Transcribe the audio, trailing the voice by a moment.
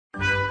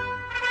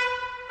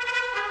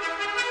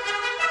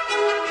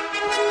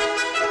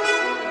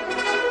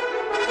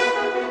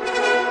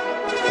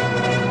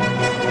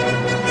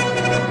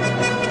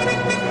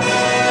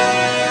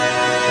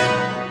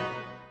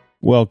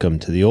Welcome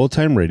to the Old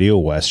Time Radio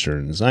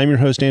Westerns. I'm your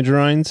host, Andrew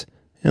Rhines,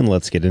 and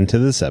let's get into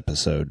this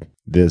episode.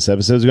 This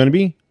episode is going to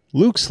be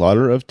Luke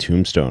Slaughter of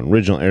Tombstone.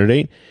 Original air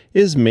date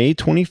is May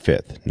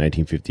 25th,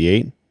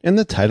 1958, and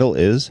the title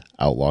is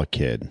Outlaw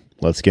Kid.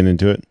 Let's get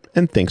into it,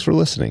 and thanks for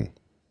listening.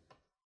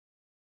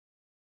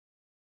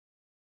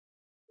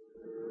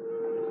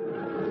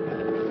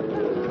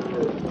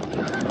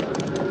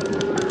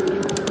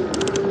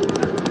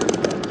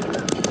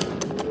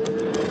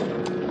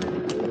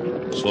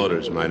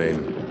 Slaughter's my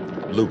name.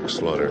 Luke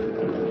Slaughter.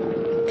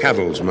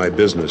 Cattle's my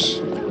business.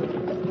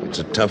 It's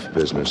a tough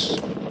business.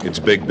 It's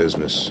big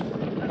business.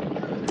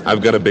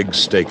 I've got a big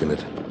stake in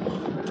it.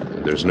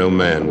 And there's no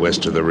man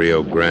west of the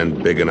Rio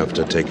Grande big enough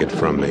to take it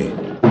from me.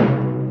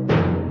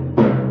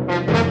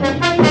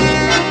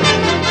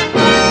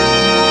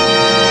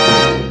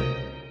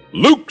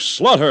 Luke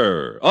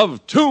Slaughter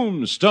of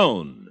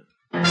Tombstone.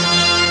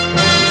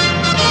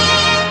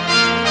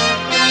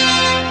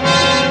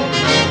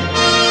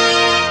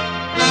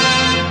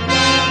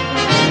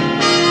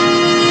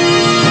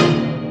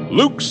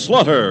 Luke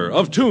Slaughter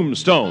of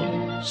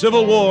Tombstone,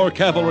 Civil War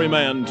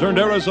cavalryman turned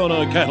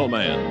Arizona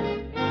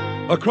cattleman.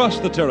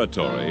 Across the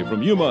territory,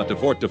 from Yuma to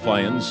Fort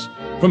Defiance,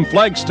 from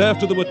Flagstaff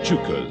to the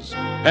Huachucas,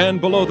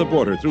 and below the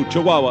border through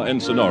Chihuahua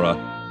and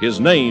Sonora, his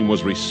name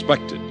was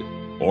respected,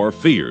 or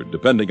feared,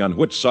 depending on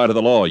which side of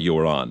the law you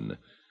were on.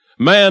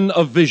 Man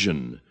of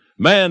vision,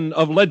 man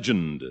of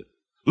legend,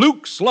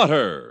 Luke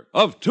Slaughter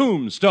of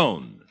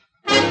Tombstone.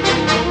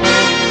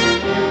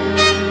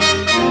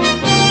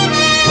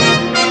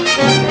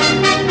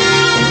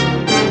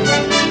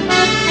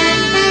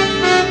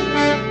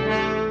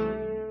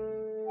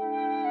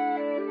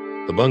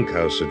 The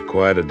bunkhouse had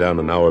quieted down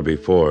an hour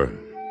before,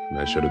 and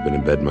I should have been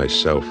in bed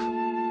myself.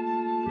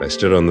 But I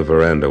stood on the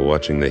veranda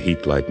watching the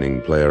heat lightning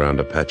play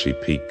around Apache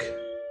Peak.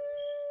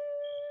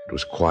 It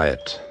was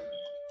quiet.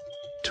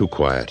 Too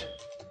quiet.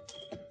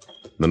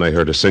 Then I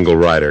heard a single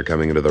rider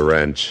coming into the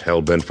ranch,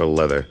 hell-bent for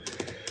leather.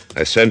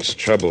 I sensed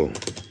trouble.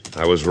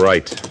 I was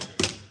right.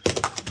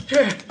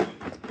 Hey,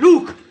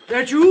 Luke,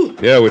 that you?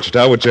 Yeah,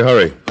 Wichita, what's your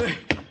hurry?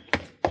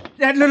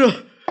 That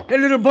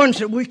little bunch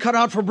that we cut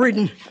out for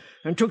breeding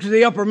and took to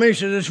the upper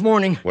mesa this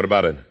morning. What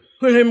about it?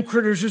 Well, them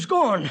critters is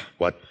gone.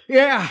 What?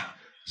 Yeah.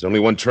 There's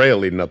only one trail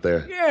leading up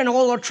there. Yeah, and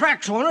all the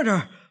tracks on it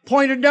are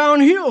pointed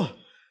downhill.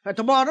 At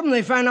the bottom,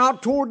 they fan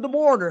out toward the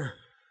border.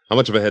 How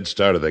much of a head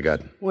start have they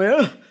got?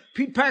 Well,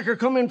 Pete Packer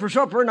come in for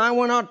supper, and I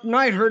went out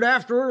night herd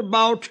after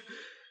about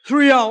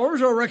 3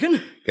 hours, I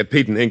reckon. Get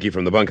Pete and Hinky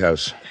from the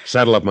bunkhouse.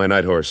 Saddle up my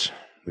night horse.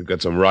 We've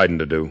got some riding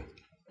to do.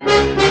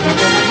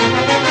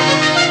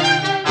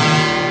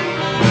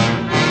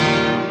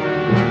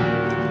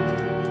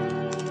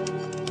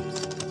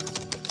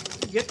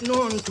 Getting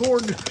on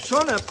toward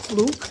sunup,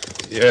 Luke.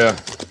 Yeah.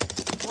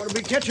 Ought to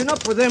be catching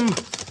up with them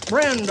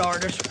brand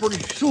artists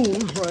pretty soon,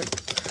 right?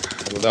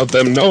 Without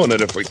them knowing it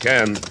if we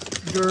can.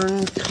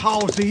 Darn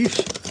cow thieves.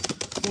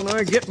 When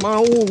I get my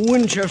old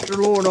Winchester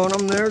load on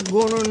them, they're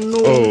gonna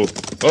know.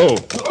 Oh,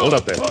 hold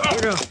up there.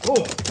 Yeah.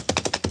 Oh.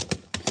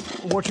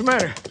 What's the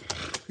matter?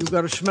 You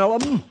got a smell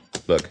of them?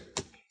 Look,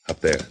 up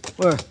there.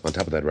 Where? On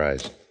top of that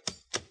rise.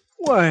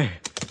 Why,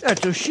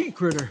 that's a she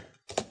critter.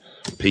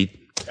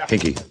 Pete,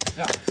 Hinky.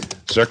 Yeah.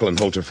 Circle and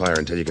hold your fire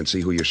until you can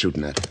see who you're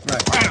shooting at.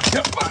 Right.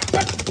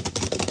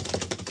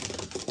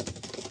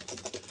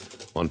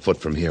 1 foot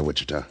from here,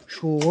 Wichita.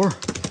 Sure.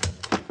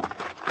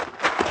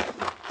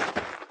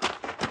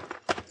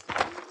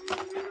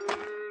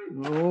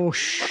 Oh,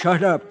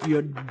 shut up,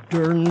 you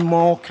darn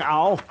maw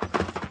cow.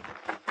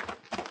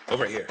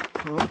 Over here.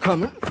 I'm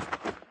coming.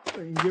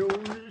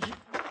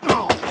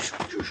 Oh.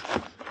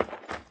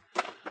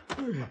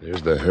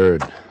 There's the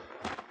herd.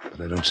 But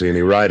I don't see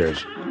any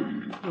riders.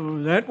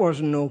 Oh, that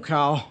wasn't no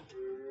cow.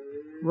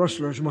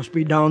 Rustlers must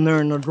be down there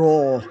in the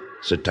draw.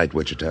 Sit tight,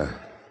 Wichita.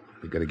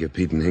 We've got to give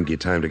Pete and Hinky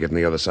time to get on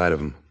the other side of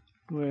them.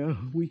 Well,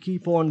 we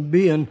keep on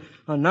being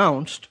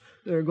announced.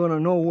 They're going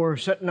to know we're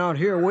sitting out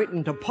here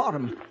waiting to pot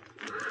 'em.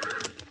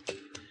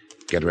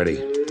 Get ready.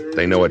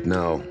 They know it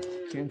now.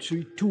 Can't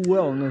see too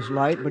well in this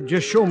light, but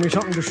just show me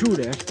something to shoot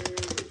at.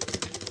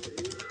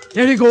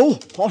 There you go,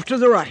 off to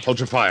the right. Hold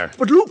your fire.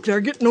 But look, they're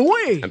getting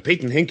away. And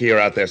Pete and Hinky are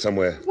out there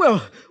somewhere.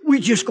 Well, we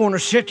just going to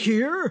sit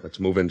here?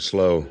 Let's move in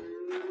slow.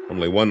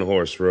 Only one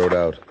horse rode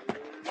out.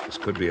 This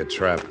could be a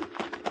trap.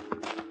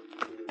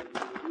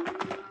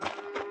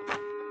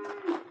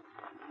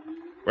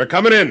 We're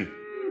coming in.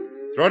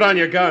 Throw down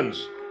your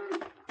guns.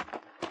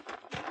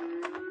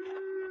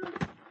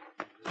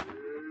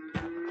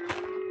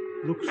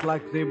 Looks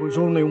like there was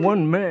only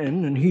one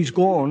man, and he's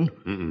gone.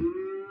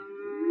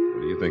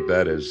 What do you think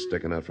that is,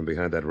 sticking out from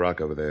behind that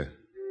rock over there?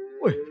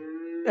 Well,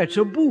 that's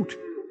a boot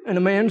and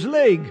a man's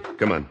leg.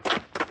 Come on.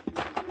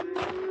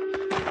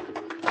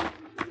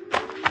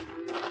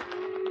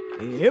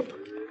 Yep,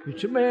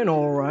 it's a man,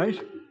 all right.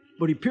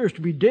 But he appears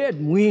to be dead,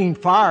 and we ain't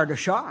fired a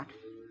shot.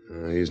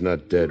 He's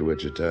not dead,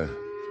 Wichita.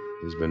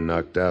 He's been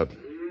knocked out.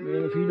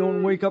 Well, if he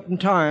don't wake up in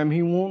time,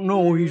 he won't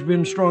know he's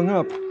been strung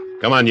up.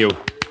 Come on, you.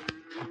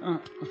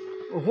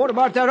 Well, what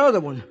about that other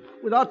one?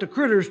 Without the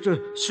critters to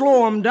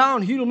slow him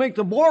down, he'll make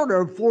the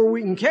border before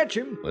we can catch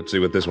him. Let's see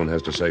what this one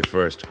has to say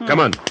first. Come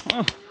on.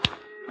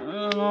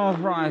 No,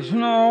 Bryce,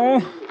 no.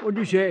 What'd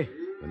you say?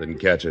 I didn't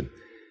catch it.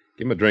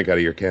 Give him a drink out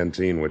of your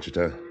canteen,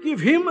 Wichita. Give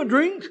him a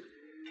drink?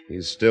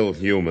 He's still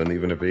human,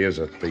 even if he is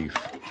a thief.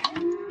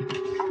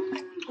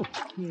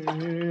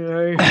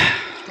 I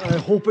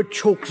hope it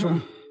chokes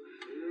him.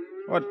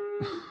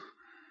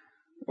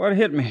 What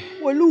hit me?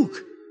 Why, Luke,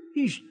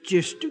 he's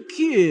just a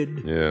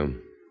kid. Yeah.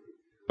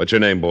 What's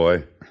your name,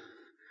 boy?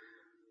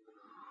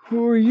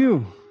 Who are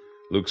you?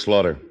 Luke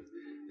Slaughter.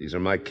 These are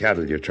my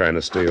cattle you're trying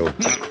to steal.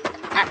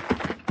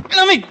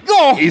 Let me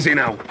go! Easy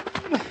now.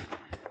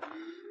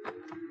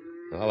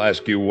 I'll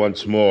ask you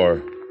once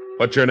more.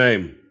 What's your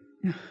name?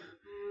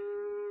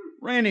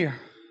 Rainier.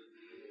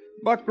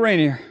 Buck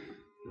Rainier.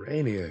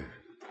 Rainier.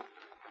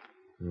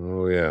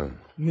 Oh, yeah.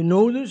 You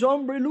know this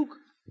hombre, Luke?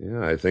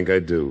 Yeah, I think I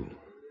do.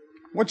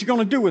 What you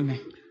gonna do with me?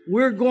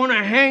 We're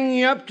gonna hang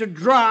you up to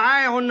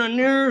dry on the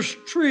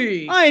nearest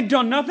tree. I ain't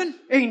done nothing.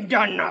 Ain't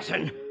done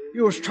nothing.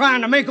 You was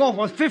trying to make off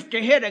with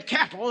 50 head of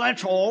cattle,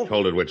 that's all.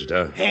 Hold it,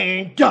 Wichita.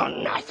 Ain't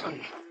done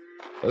nothing.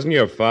 Wasn't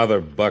your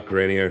father Buck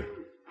Rainier,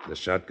 the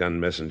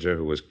shotgun messenger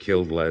who was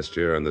killed last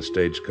year on the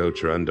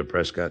stagecoach run to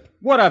Prescott?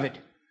 What of it?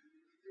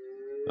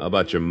 How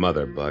about your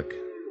mother, Buck?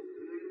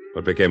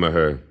 What became of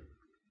her?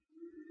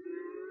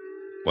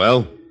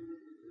 Well?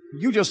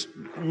 You just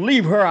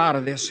leave her out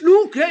of this.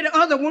 Luke, that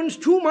other one's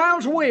 2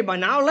 miles away by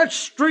now. Let's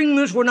string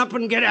this one up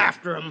and get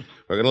after him.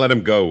 We're going to let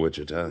him go,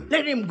 Wichita.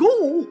 Let him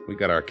go? We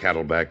got our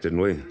cattle back, didn't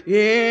we?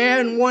 Yeah,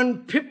 and one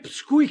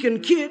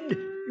pip-squeaking kid.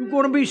 You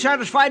gonna be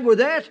satisfied with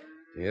that?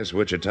 Yes,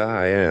 Wichita,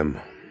 I am.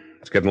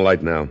 It's getting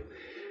light now.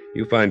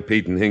 You find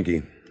Pete and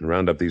Hinky and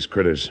round up these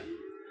critters.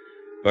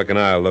 Buck and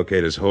I'll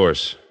locate his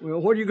horse. Well,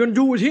 what are you gonna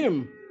do with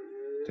him?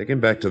 Take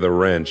him back to the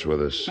ranch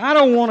with us. I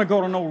don't want to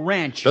go to no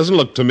ranch. Doesn't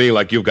look to me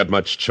like you've got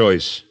much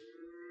choice.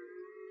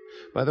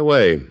 By the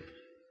way,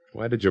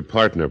 why did your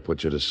partner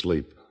put you to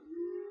sleep?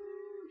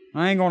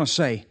 I ain't gonna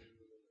say.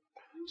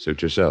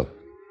 Suit yourself.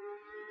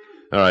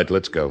 All right,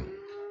 let's go.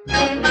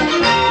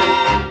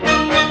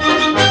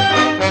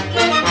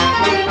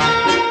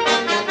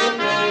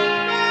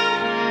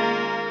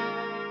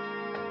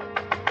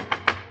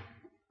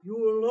 You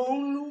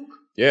alone, Luke?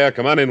 Yeah,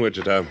 come on in,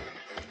 Wichita.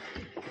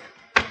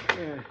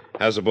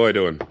 How's the boy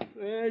doing?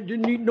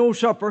 Didn't eat no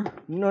supper.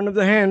 None of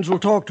the hands will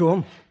talk to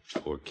him.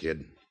 Poor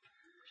kid.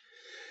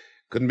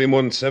 Couldn't be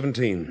more than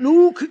 17.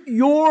 Luke,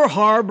 you're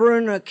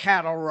harboring a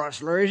cattle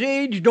rustler. His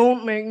age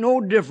don't make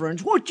no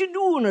difference. What you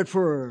doing it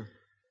for?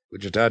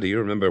 Wichita, do you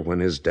remember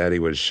when his daddy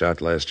was shot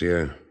last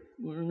year?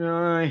 Well,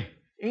 I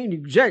ain't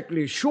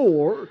exactly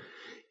sure.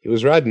 He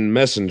was riding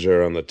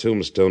messenger on the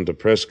Tombstone to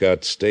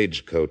Prescott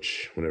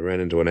stagecoach when it ran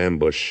into an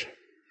ambush.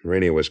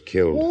 Rainier was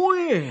killed. Oh,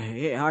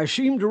 yeah, I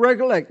seem to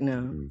recollect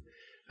now.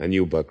 I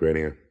knew Buck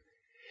Rainier.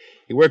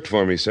 He worked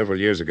for me several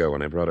years ago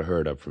when I brought a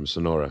herd up from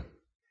Sonora.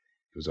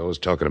 He was always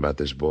talking about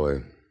this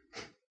boy.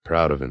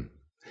 Proud of him.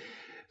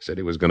 Said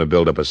he was going to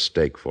build up a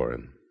stake for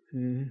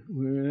him.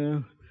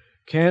 Well,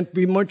 can't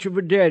be much of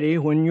a daddy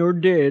when you're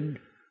dead.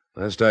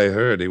 Last I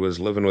heard, he was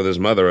living with his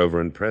mother over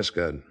in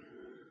Prescott.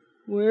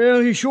 Well,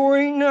 he sure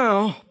ain't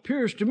now.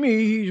 'Pears to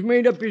me he's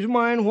made up his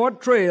mind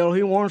what trail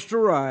he wants to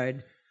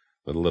ride.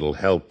 With a little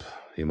help,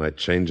 he might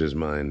change his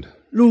mind.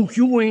 Luke,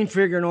 you ain't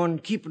figuring on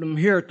keeping him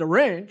here at the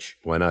ranch.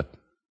 Why not?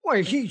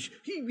 Why, he's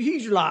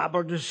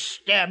liable to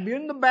stab you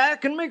in the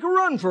back and make a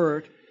run for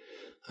it.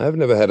 I've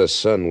never had a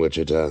son,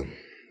 Wichita,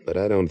 but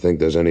I don't think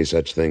there's any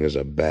such thing as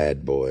a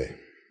bad boy.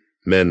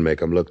 Men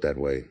make 'em look that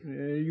way.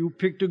 You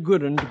picked a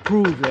good one to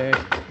prove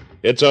that.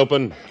 It's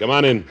open. Come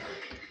on in.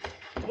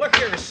 Look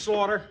here,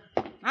 Slaughter.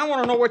 I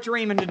want to know what you're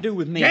aiming to do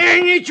with me.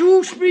 Dang it,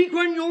 you speak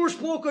when you're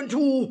spoken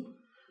to.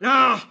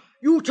 Now,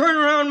 you turn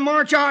around and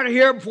march out of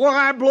here before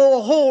I blow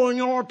a hole in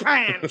your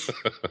pants.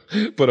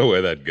 Put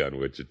away that gun,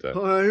 Wichita.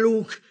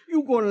 Luke,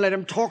 you going to let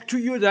him talk to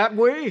you that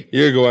way?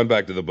 You go on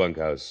back to the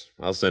bunkhouse.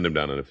 I'll send him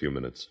down in a few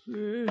minutes.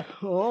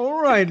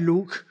 All right,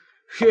 Luke.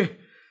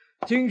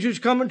 Things is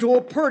coming to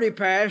a purty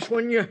pass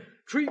when you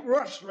treat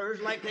rustlers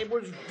like they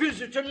was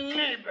visiting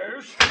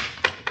neighbors.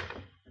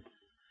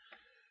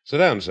 Sit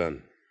down,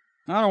 son.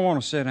 I don't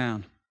want to sit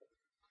down.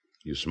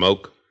 You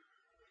smoke?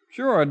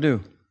 Sure I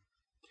do.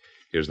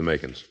 Here's the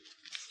makings.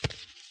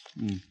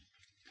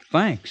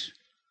 Thanks.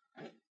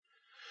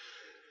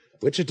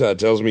 Wichita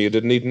tells me you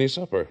didn't eat any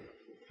supper.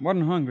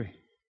 Wasn't hungry.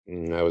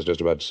 I was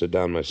just about to sit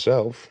down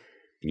myself.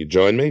 You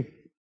join me?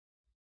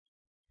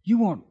 You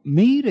want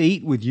me to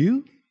eat with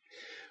you?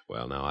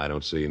 Well, now, I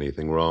don't see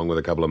anything wrong with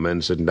a couple of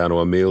men sitting down to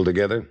a meal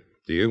together.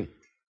 Do you?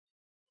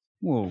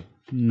 Well,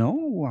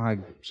 no, I...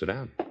 Sit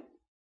down.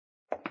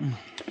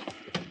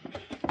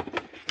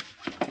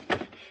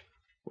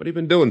 What have you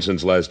been doing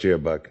since last year,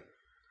 Buck?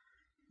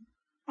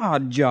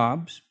 Odd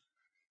jobs.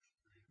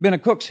 Been a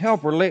cook's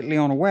helper lately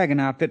on a wagon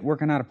outfit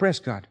working out of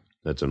Prescott.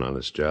 That's an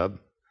honest job.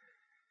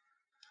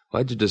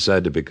 Why'd you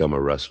decide to become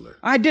a rustler?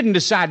 I didn't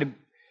decide to...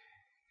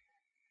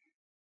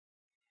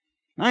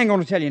 I ain't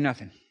going to tell you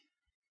nothing.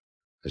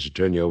 I should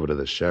turn you over to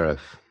the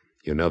sheriff.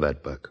 You know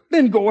that, Buck.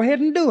 Then go ahead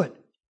and do it.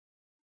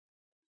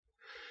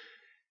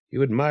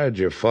 You admired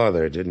your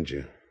father, didn't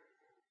you?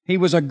 He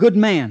was a good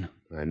man.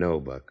 I know,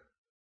 Buck.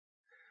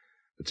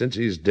 But since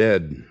he's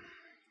dead,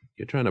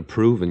 you're trying to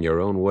prove in your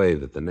own way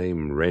that the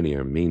name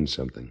Rainier means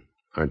something,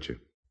 aren't you?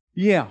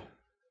 Yeah,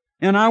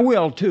 and I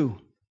will, too.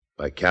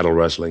 By cattle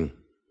rustling?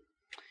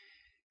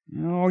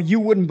 Oh, you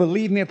wouldn't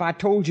believe me if I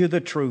told you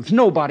the truth.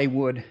 Nobody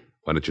would.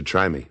 Why don't you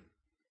try me?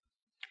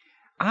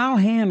 I'll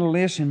handle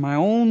this in my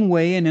own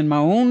way and in my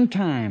own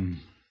time.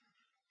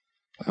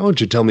 Why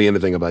won't you tell me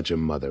anything about your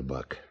mother,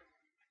 Buck?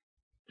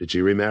 Did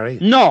she remarry?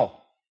 No!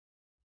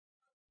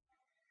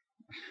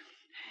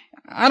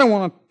 I don't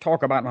want to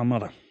talk about my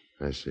mother.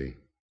 I see.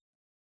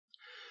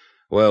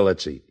 Well,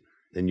 let's eat.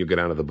 Then you get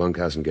down to the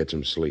bunkhouse and get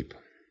some sleep.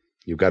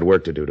 You've got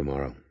work to do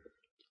tomorrow.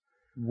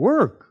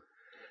 Work?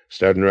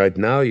 Starting right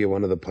now, you're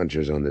one of the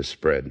punchers on this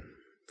spread.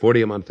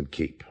 40 a month and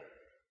keep.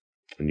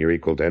 And you're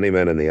equal to any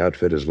man in the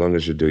outfit as long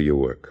as you do your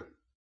work.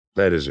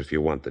 That is, if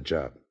you want the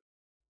job.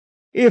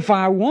 If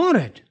I want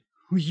it?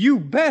 You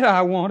bet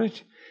I want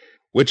it.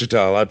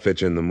 Wichita will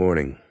outfit you in the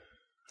morning.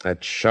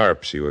 That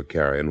Sharps you were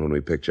carrying when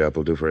we picked you up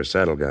will do for a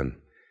saddle gun.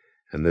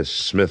 And this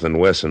Smith &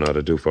 Wesson ought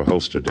to do for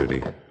holster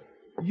duty.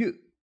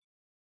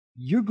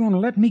 You're going to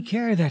let me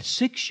carry that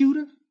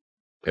 6-shooter?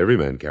 Every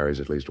man carries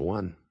at least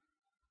one.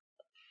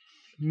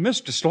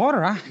 Mr.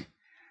 Slaughter,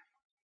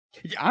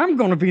 I'm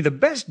going to be the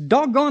best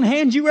doggone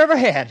hand you ever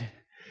had.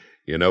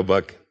 You know,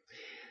 Buck,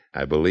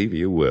 I believe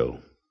you will.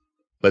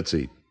 Let's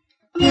eat.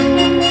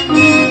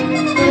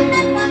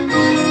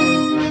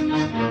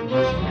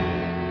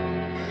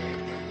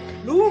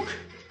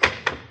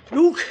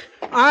 Luke,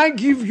 I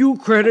give you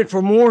credit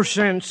for more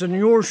sense than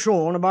you're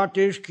showing about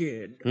this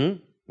kid.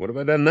 What have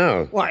I done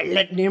now? Why,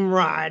 letting him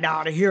ride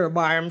out of here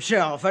by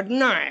himself at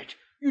night.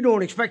 You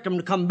don't expect him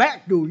to come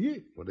back, do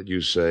you? What did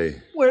you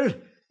say? Well,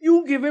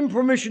 you give him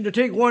permission to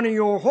take one of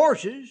your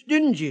horses,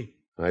 didn't you?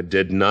 I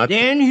did not.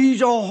 Then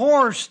he's a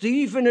horse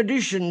thief in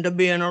addition to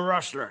being a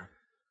rustler.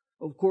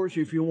 Of course,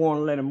 if you want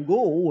to let him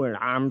go, well,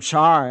 I'm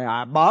sorry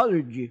I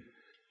bothered you.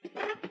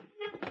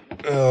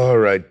 All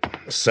right.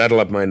 Saddle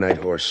up my night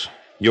horse.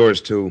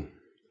 Yours, too.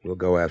 We'll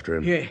go after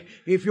him. Yeah,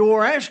 if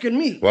you're asking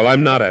me. Well,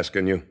 I'm not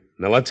asking you.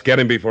 Now let's get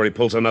him before he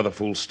pulls another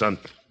fool stunt.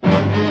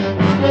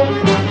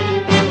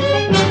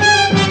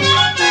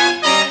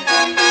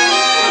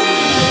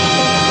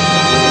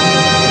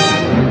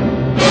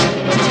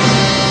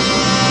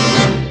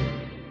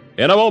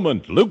 In a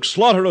moment, Luke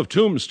Slaughter of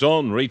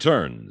Tombstone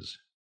returns.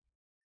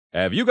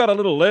 Have you got a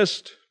little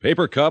list?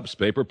 Paper cups,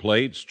 paper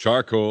plates,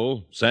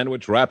 charcoal,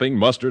 sandwich wrapping,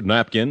 mustard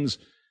napkins?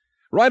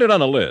 Write it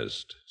on a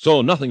list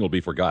so nothing will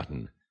be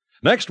forgotten.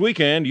 Next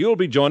weekend, you'll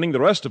be joining the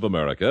rest of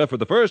America for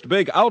the first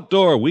big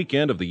outdoor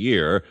weekend of the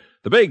year,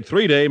 the big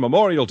 3-day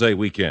Memorial Day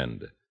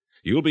weekend.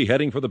 You'll be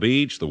heading for the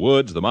beach, the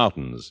woods, the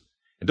mountains.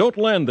 And don't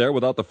land there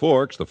without the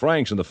forks, the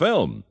franks, and the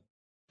film.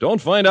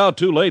 Don't find out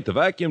too late the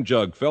vacuum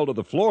jug fell to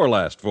the floor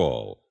last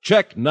fall.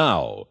 Check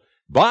now.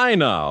 Buy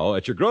now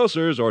at your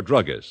grocer's or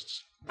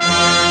druggist's.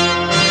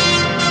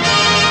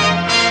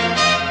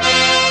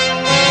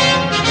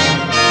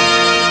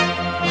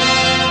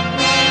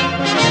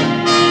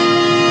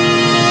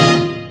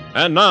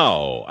 And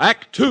now,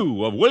 Act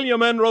Two of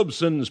William N.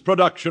 Robeson's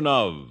production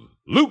of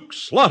Luke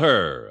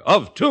Slaughter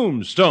of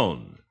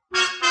Tombstone.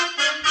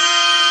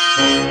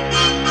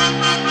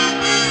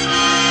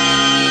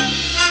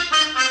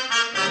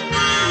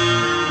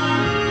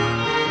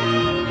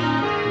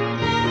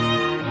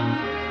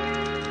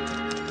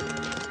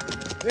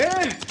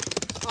 Yeah,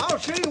 I'll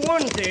say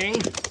one thing.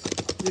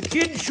 The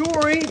kid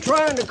sure ain't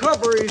trying to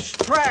cover his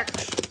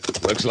tracks.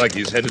 Looks like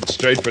he's headed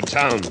straight for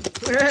town.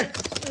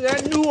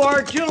 That new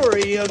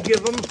artillery you give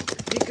him,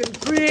 he can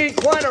create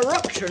quite a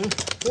ruction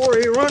before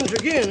he runs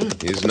again.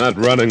 He's not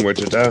running,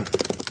 Wichita.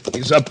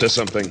 He's up to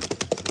something.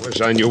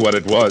 Wish I knew what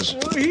it was.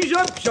 Well, he's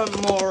up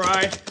something, all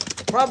right.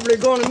 Probably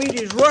going to meet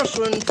his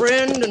rustling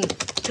friend and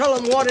tell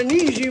him what an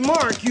easy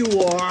mark you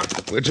are.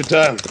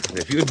 Wichita,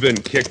 if you'd been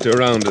kicked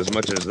around as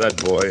much as that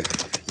boy,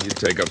 you'd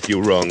take a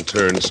few wrong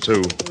turns,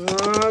 too.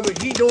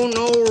 But he don't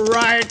know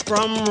right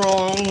from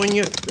wrong when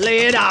you lay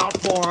it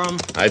out for him.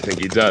 I think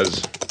he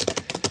does.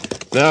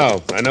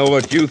 Now, I know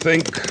what you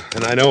think,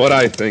 and I know what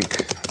I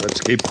think. Let's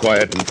keep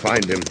quiet and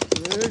find him.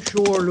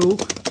 Sure,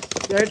 Luke.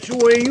 That's the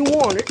way you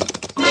want it.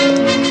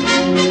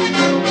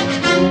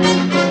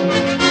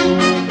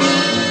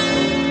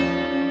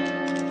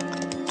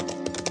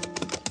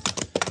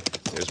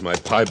 Here's my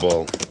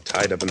pieball,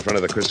 tied up in front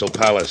of the Crystal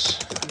Palace.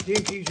 You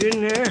think he's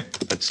in there?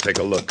 Let's take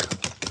a look.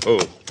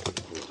 Oh.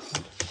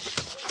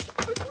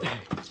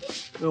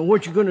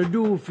 What you gonna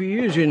do if he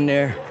is in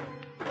there?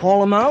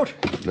 Haul him out?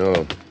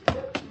 No.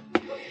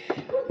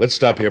 Let's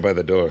stop here by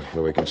the door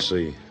where we can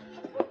see.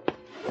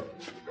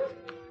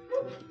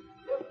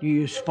 Do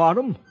you spot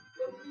him?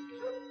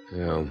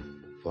 Yeah,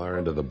 far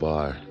into the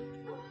bar.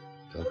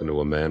 Talking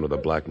to a man with a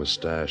black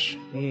mustache.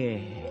 Yeah.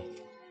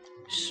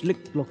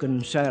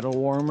 Slick-looking saddle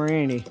warmer,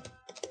 ain't he?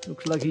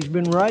 Looks like he's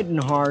been riding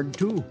hard,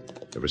 too.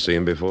 Ever see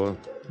him before?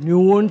 New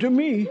one to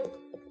me.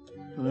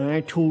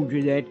 I told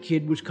you that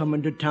kid was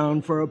coming to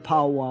town for a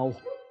powwow.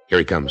 Here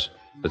he comes.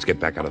 Let's get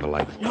back out of the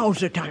light. Now's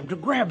the time to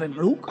grab him,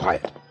 Luke.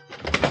 Quiet.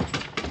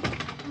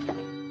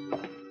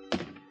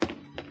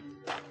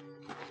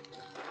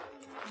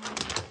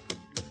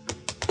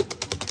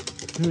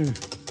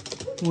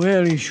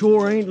 Well, he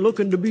sure ain't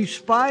looking to be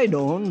spied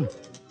on.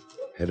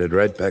 Headed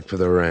right back for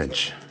the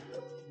ranch.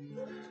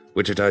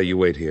 Wichita, you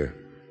wait here.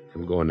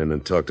 I'm going in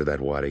and talk to that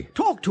waddy.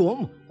 Talk to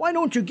him. Why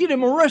don't you get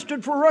him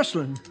arrested for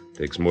rustling?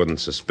 Takes more than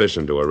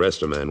suspicion to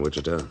arrest a man,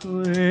 Wichita.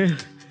 Well,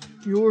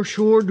 you're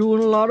sure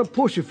doing a lot of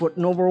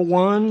pussyfooting over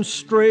one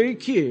stray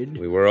kid.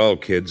 We were all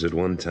kids at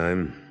one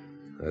time.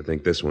 I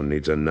think this one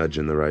needs a nudge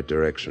in the right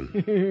direction.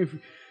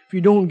 If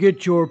you don't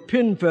get your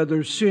pin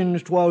feathers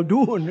singed while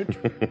doing it.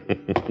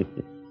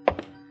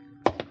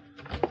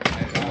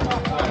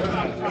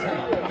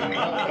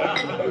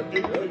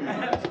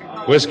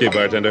 Whiskey,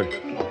 bartender.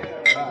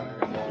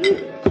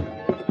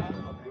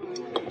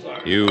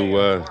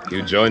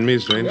 You join me,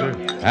 stranger?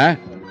 Huh?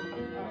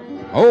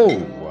 Oh,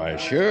 why,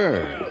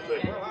 sure.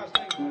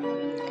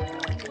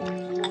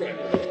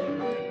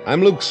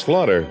 I'm Luke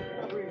Slaughter.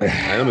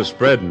 I own a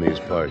spread in these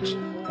parts.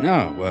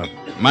 No, well,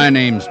 my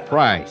name's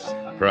Price.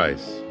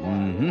 Price.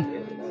 Mm-hmm.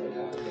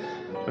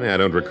 Funny, I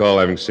don't recall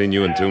having seen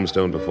you in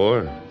Tombstone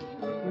before.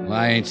 Well,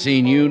 I ain't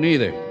seen you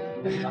neither.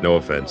 No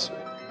offense.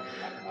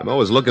 I'm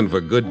always looking for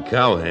good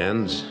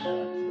cowhands.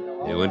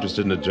 You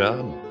interested in a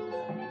job?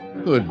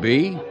 Could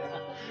be.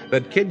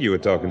 That kid you were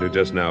talking to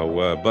just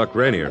now, Buck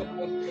Rainier.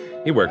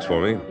 He works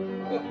for me.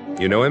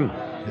 You know him?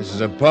 This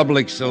is a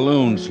public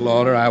saloon,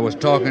 Slaughter. I was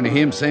talking to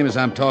him same as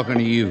I'm talking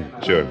to you.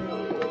 Sure.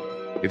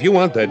 If you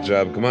want that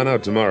job, come on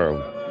out tomorrow.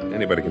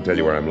 Anybody can tell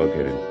you where I'm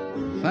located.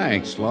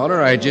 Thanks,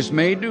 Slaughter. I just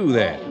may do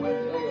that.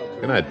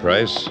 Good night,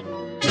 Price.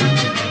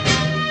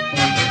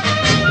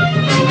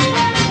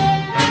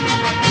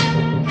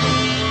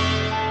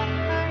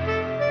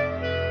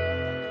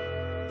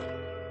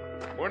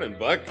 Morning,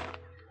 Buck.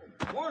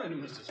 Morning,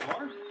 Mr.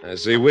 Slaughter. I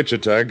see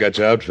Wichita got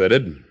you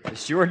outfitted.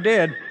 Sure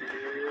did.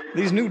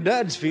 These new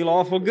duds feel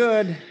awful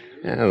good.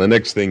 Yeah, the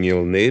next thing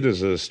you'll need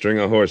is a string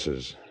of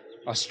horses.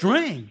 A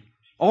string?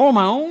 All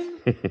my own?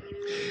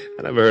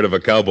 I never heard of a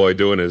cowboy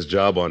doing his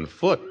job on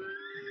foot.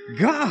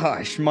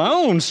 Gosh, my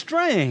own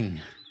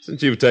string.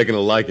 Since you've taken a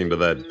liking to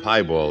that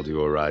piebald you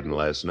were riding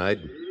last night,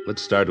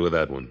 let's start with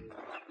that one.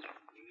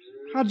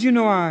 How'd you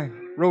know I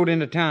rode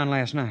into town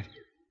last night?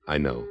 I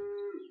know.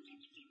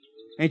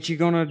 Ain't you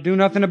gonna do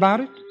nothing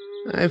about it?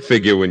 I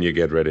figure when you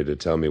get ready to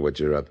tell me what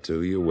you're up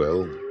to, you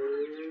will.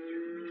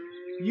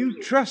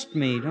 You trust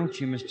me, don't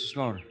you, Mr.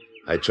 Slaughter?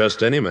 I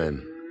trust any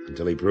man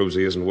until he proves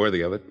he isn't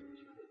worthy of it.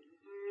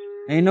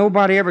 Ain't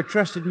nobody ever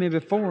trusted me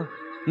before.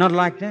 Not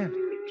like that.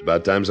 It's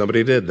about time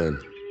somebody did, then.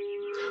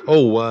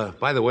 Oh,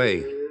 by the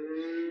way,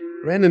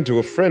 ran into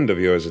a friend of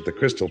yours at the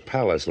Crystal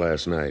Palace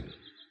last night.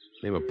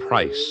 Name of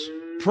Price.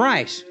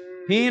 Price?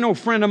 He ain't no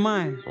friend of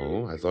mine.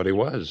 Oh, I thought he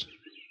was.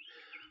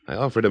 I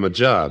offered him a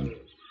job.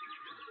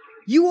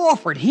 You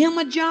offered him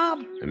a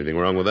job? Anything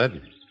wrong with that?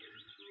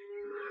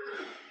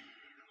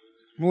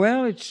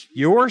 Well, it's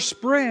your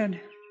spread.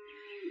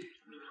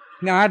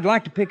 Now, I'd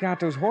like to pick out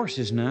those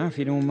horses now, if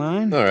you don't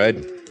mind. All right.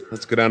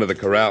 Let's go down to the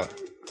corral.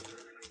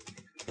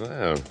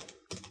 Well,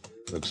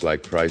 looks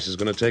like Price is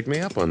going to take me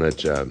up on that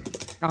job.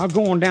 I'll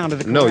go on down to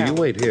the corral. No, you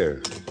wait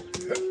here.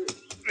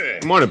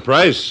 Good morning,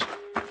 Price.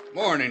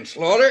 Morning,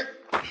 Slaughter.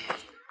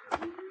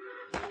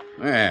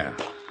 Well,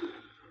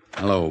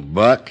 hello,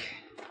 Buck.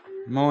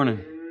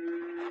 Morning.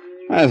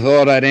 I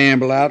thought I'd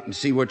amble out and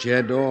see what you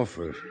had to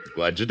offer.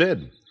 Glad you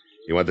did.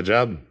 You want the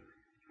job?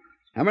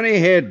 How many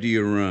head do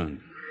you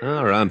run?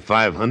 Around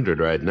 500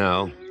 right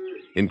now.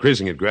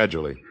 Increasing it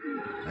gradually.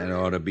 That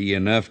ought to be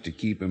enough to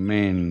keep a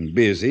man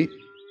busy.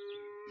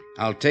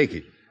 I'll take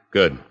it.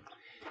 Good.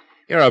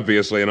 You're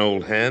obviously an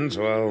old hand,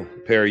 so I'll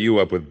pair you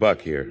up with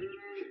Buck here.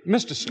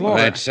 Mr. Slaughter.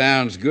 Well, that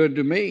sounds good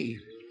to me.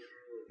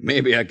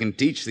 Maybe I can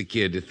teach the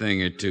kid a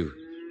thing or two.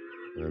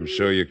 I'm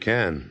sure you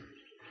can.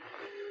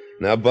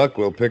 Now, Buck,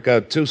 we'll pick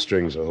out 2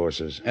 strings of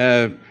horses.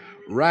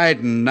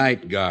 Riding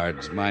night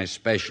guard's my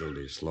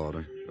specialty,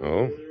 Slaughter.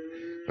 Oh?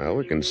 Well,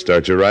 we can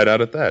start you right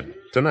out at that.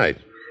 Tonight.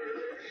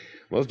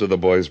 Most of the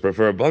boys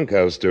prefer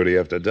bunkhouse duty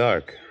after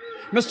dark.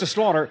 Mr.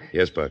 Slaughter.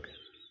 Yes, Buck.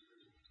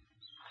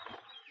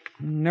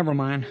 Never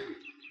mind.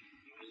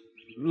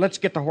 Let's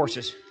get the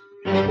horses.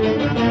 Dang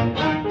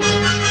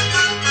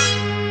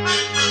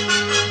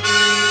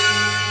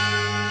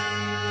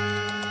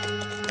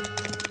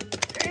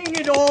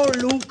it all,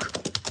 Luke.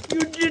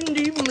 You didn't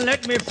even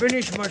let me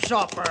finish my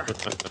supper.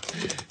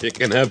 You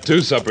can have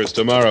 2 suppers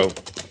tomorrow.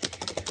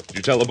 Did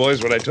you tell the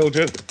boys what I told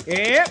you?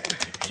 Yep.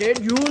 Said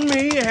you and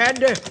me had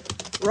to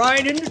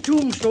ride into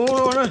Tombstone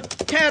on a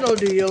cattle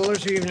deal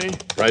this evening.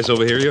 Price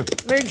overhear you?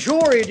 Made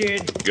sure he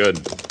did.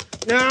 Good.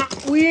 Now,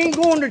 we ain't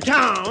going to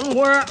town.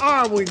 Where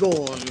are we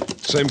going?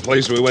 Same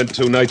place we went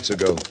 2 nights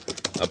ago.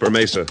 Upper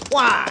Mesa.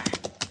 Why?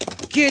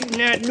 Kid and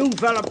that new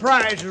fella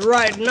Price is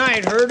riding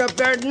night herd up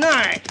there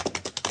tonight.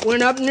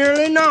 Went up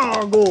nearly an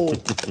hour ago.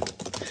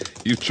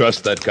 You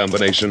trust that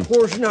combination? Of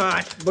course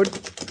not, but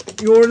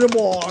you're the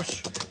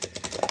boss.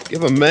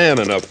 Give a man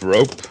enough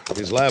rope,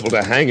 he's liable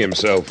to hang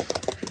himself.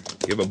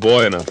 Give a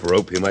boy enough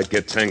rope, he might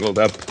get tangled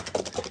up.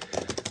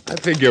 I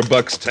figure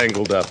Buck's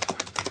tangled up.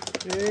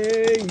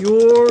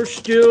 You're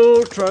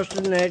still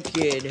trusting that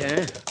kid,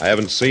 huh? I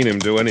haven't seen him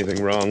do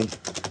anything wrong.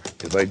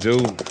 If I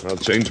do, I'll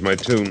change my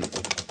tune.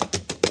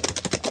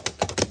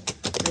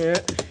 Yeah.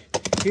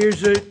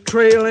 Here's a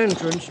trail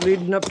entrance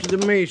leading up to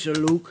the mesa,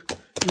 Luke.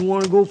 You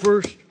want to go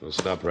first? We'll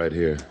stop right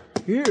here.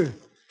 Here.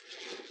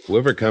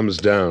 Whoever comes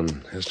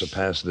down has to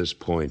pass this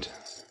point.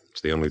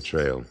 It's the only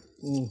trail.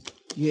 You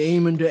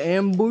aiming to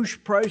ambush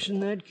Price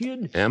and that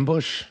kid?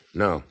 Ambush?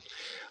 No.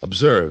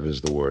 Observe is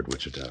the word,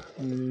 Wichita.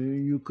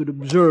 You could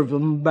observe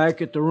them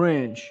back at the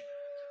ranch.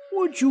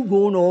 What you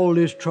going to all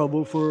this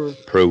trouble for?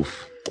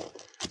 Proof.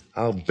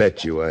 I'll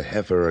bet you a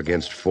heifer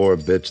against 4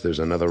 bits there's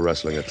another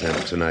rustling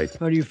attempt tonight.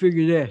 How do you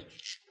figure that?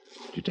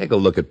 Did you take a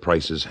look at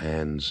Price's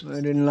hands?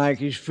 I didn't like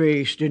his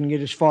face. Didn't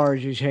get as far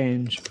as his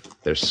hands.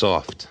 They're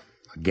soft.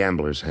 A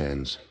gambler's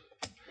hands.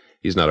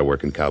 He's not a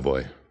working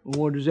cowboy.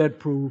 What does that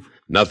prove?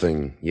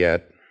 Nothing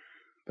yet.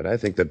 But I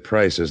think that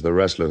Price is the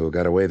rustler who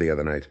got away the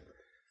other night.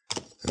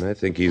 And I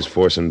think he's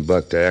forcing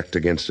Buck to act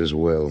against his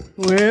will.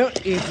 Well,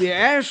 if you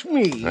ask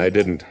me... I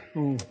didn't.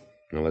 Now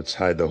let's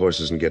hide the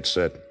horses and get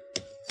set.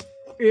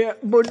 Yeah,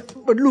 but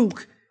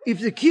Luke,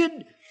 if the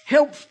kid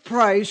helps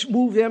Price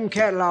move them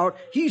cattle out,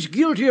 he's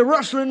guilty of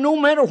rustling no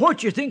matter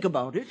what you think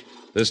about it.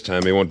 This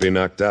time he won't be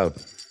knocked out.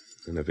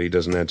 And if he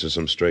doesn't answer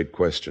some straight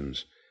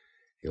questions,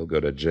 he'll go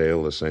to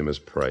jail the same as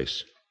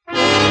Price.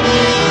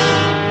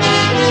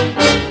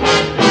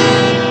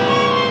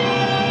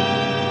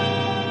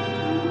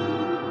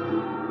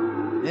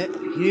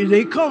 Here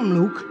they come,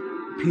 Luke.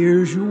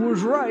 Appears you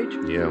was right.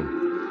 Yeah.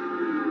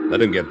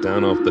 Let him get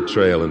down off the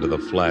trail into the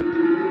flat,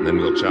 and then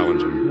we'll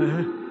challenge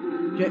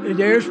him.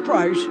 There's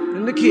Price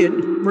and the kid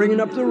bringing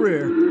up the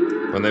rear.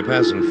 When they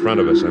pass in front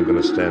of us, I'm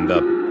going to stand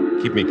up.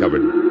 Keep me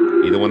covered.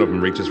 Either one of them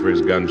reaches for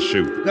his gun,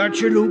 shoot.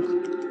 Gotcha, Luke.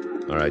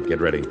 All right,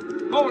 get ready.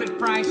 Hold it,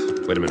 Price.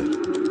 Wait a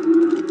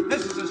minute.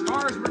 This is as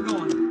far as we're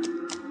going.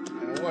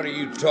 Now, what are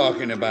you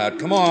talking about?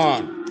 Come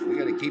on. We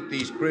got to keep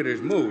these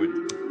critters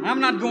moving. I'm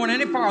not going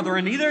any farther,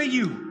 and neither are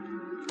you.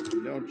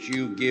 Don't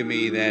you give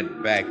me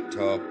that back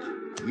talk.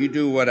 You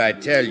do what I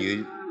tell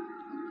you.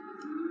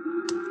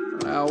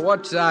 Now,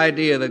 what's the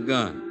idea of the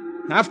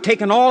gun? I've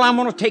taken all I'm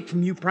going to take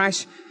from you,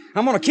 Price.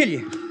 I'm going to kill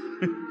you.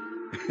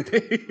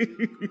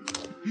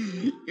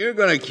 You're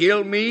going to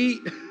kill me?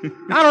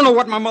 I don't know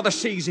what my mother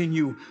sees in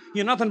you.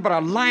 You're nothing but a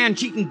lying,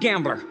 cheating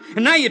gambler.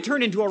 And now you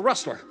turn into a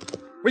rustler.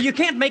 Well, you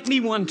can't make me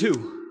one,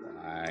 too.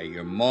 Why,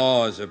 your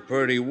ma's a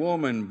pretty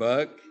woman,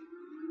 Buck.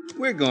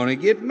 We're going to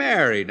get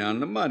married on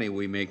the money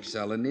we make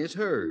selling this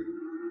herd.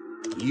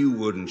 You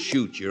wouldn't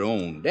shoot your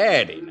own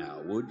daddy now,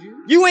 would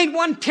you? You ain't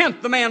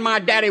 1/10 the man my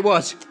daddy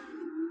was.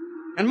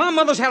 And my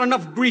mother's had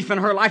enough grief in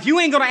her life. You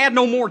ain't going to add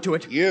no more to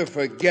it. You're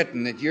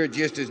forgetting that you're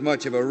just as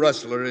much of a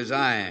rustler as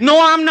I am. No,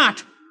 I'm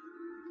not.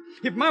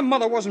 If my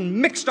mother wasn't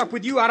mixed up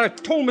with you, I'd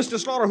have told Mr.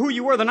 Slaughter who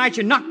you were the night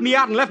you knocked me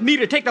out and left me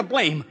to take the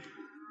blame.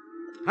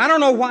 I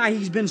don't know why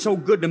he's been so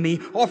good to me,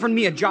 offering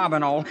me a job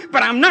and all,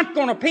 but I'm not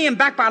going to pay him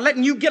back by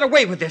letting you get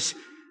away with this.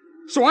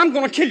 So I'm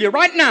going to kill you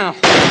right now.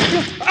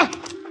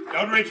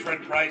 Don't reach for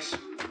it, Price.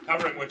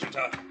 Cover him,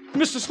 Wichita.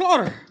 Mr.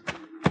 Slaughter,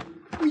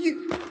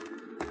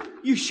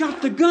 you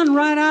shot the gun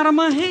right out of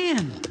my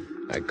hand.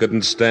 I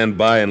couldn't stand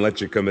by and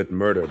let you commit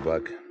murder,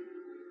 Buck.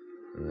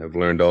 I've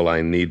learned all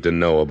I need to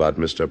know about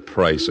Mr.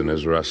 Price and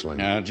his rustling.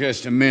 Now,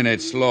 just a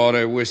minute,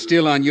 Slaughter. We're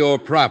still on your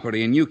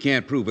property, and you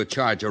can't prove a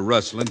charge of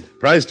rustling.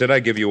 Price, did I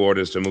give you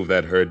orders to move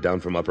that herd down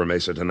from Upper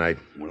Mesa tonight?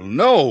 Well,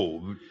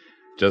 no.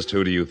 Just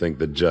who do you think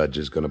the judge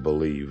is going to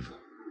believe?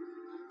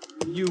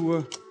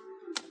 You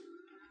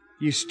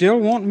still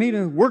want me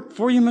to work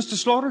for you, Mr.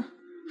 Slaughter?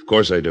 Of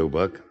course I do,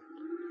 Buck.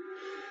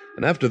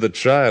 And after the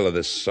trial of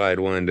this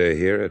sidewinder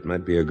here, it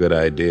might be a good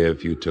idea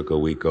if you took a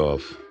week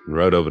off and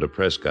rode over to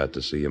Prescott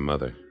to see your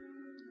mother.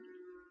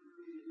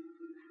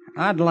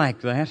 I'd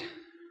like that.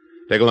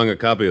 Take along a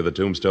copy of the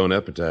Tombstone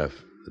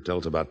epitaph that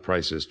tells about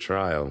Price's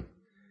trial.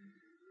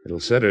 It'll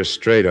set her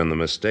straight on the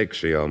mistake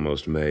she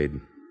almost made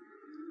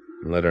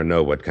and let her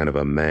know what kind of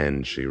a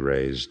man she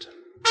raised.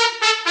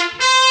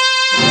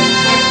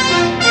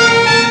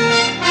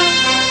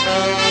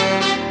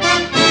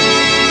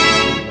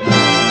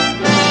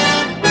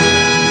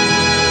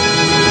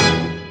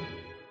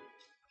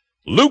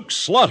 Luke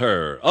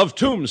Slaughter of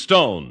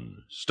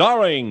Tombstone,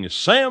 starring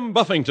Sam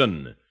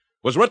Buffington,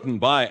 was written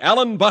by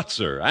Alan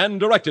Botzer and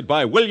directed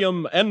by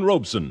William N.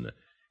 Robeson.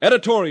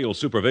 Editorial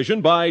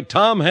supervision by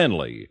Tom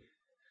Hanley.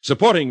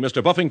 Supporting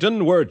Mr.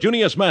 Buffington were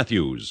Junius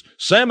Matthews,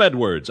 Sam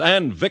Edwards,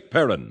 and Vic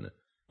Perrin,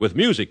 with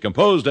music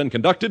composed and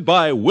conducted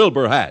by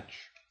Wilbur Hatch.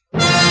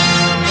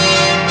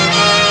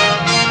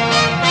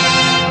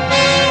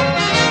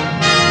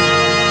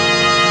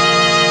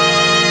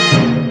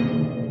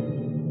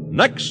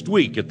 Next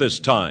week at this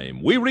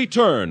time, we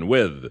return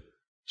with...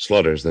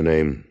 Slaughter's the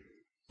name.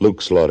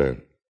 Luke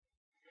Slaughter.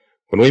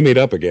 When we meet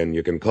up again,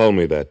 you can call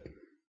me that.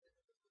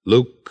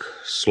 Luke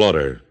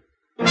Slaughter.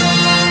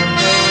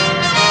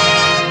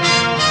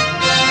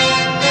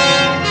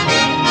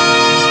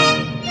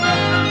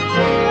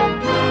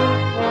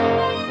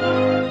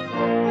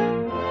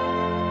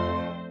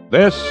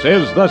 This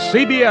is the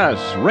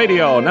CBS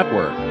Radio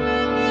Network.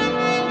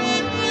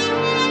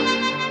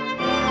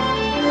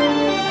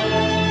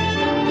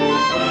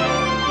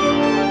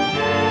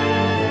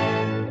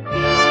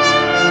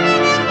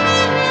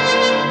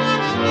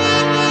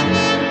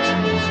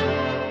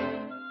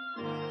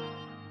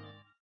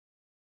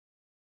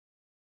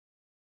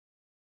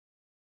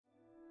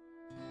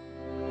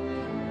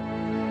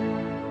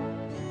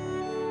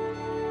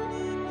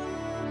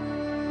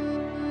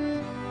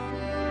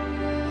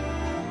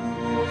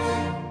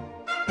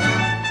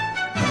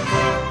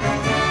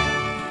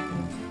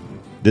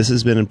 This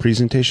has been a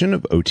presentation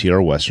of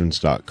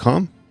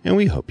OTRWesterns.com, and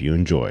we hope you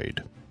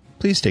enjoyed.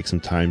 Please take some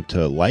time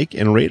to like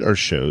and rate our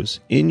shows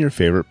in your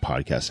favorite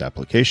podcast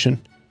application.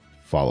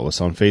 Follow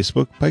us on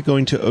Facebook by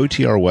going to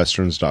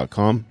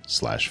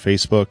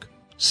OTRWesterns.com/Facebook.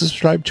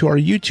 Subscribe to our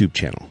YouTube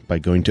channel by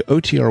going to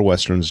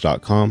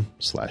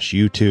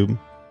OTRWesterns.com/YouTube.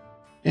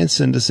 And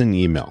send us an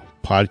email,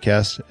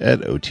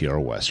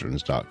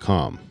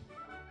 podcast@OTRWesterns.com.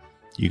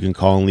 You can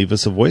call and leave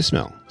us a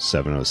voicemail,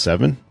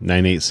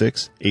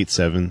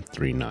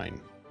 707-986-8739.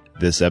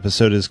 This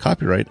episode is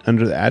copyright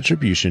under the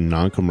Attribution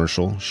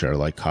Non-Commercial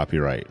Share-alike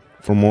copyright.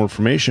 For more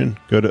information,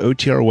 go to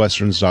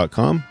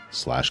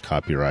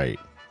OTRWesterns.com/copyright.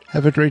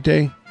 Have a great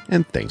day,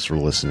 and thanks for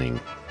listening.